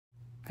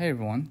Hey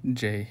everyone,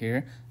 Jay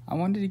here. I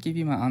wanted to give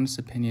you my honest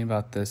opinion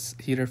about this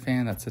heater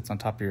fan that sits on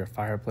top of your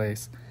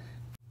fireplace.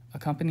 A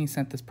company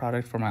sent this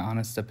product for my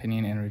honest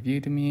opinion and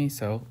review to me,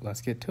 so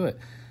let's get to it.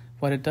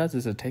 What it does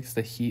is it takes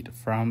the heat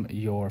from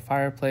your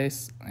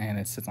fireplace and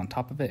it sits on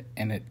top of it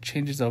and it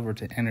changes over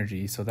to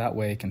energy so that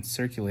way it can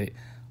circulate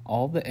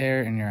all the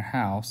air in your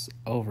house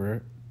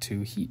over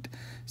to heat.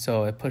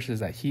 So it pushes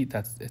that heat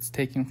that's it's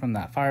taken from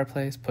that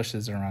fireplace,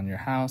 pushes it around your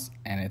house,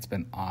 and it's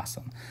been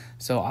awesome.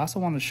 So I also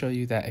want to show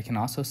you that it can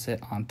also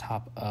sit on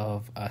top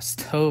of a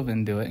stove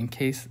and do it in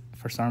case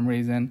for some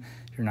reason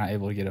you're not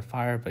able to get a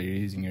fire but you're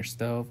using your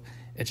stove.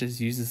 It just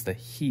uses the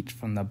heat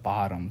from the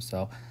bottom.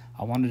 So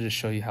I wanted to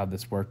show you how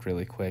this worked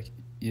really quick.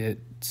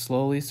 It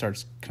slowly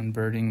starts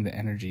converting the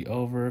energy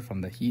over from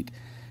the heat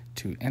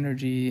to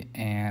energy,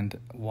 and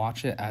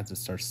watch it as it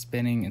starts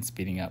spinning and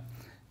speeding up.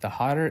 The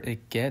hotter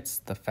it gets,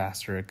 the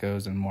faster it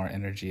goes and more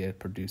energy it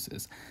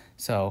produces.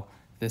 So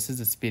this is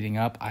it speeding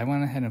up. I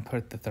went ahead and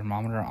put the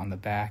thermometer on the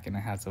back, and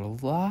it has a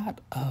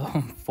lot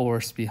of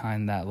force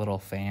behind that little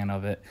fan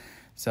of it.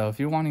 So if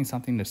you're wanting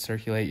something to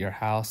circulate your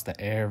house, the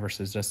air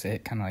versus just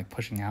it kind of like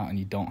pushing out, and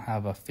you don't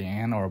have a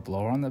fan or a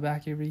blower on the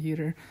back of your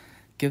heater,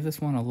 give this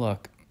one a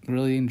look.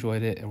 Really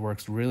enjoyed it. It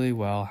works really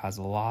well, has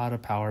a lot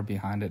of power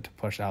behind it to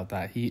push out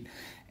that heat,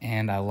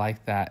 and I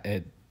like that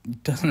it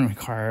doesn't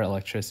require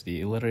electricity.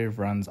 It literally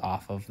runs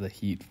off of the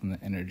heat from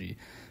the energy.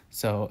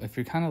 So if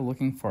you're kind of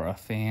looking for a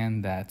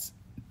fan that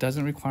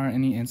doesn't require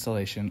any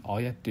insulation, all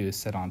you have to do is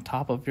sit on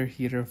top of your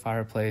heater,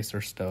 fireplace, or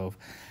stove,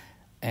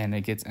 and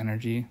it gets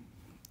energy,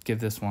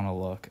 give this one a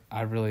look.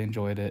 I really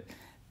enjoyed it.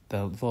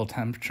 The little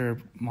temperature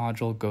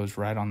module goes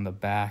right on the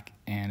back,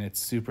 and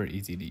it's super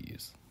easy to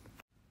use.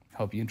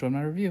 Hope you enjoyed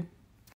my review.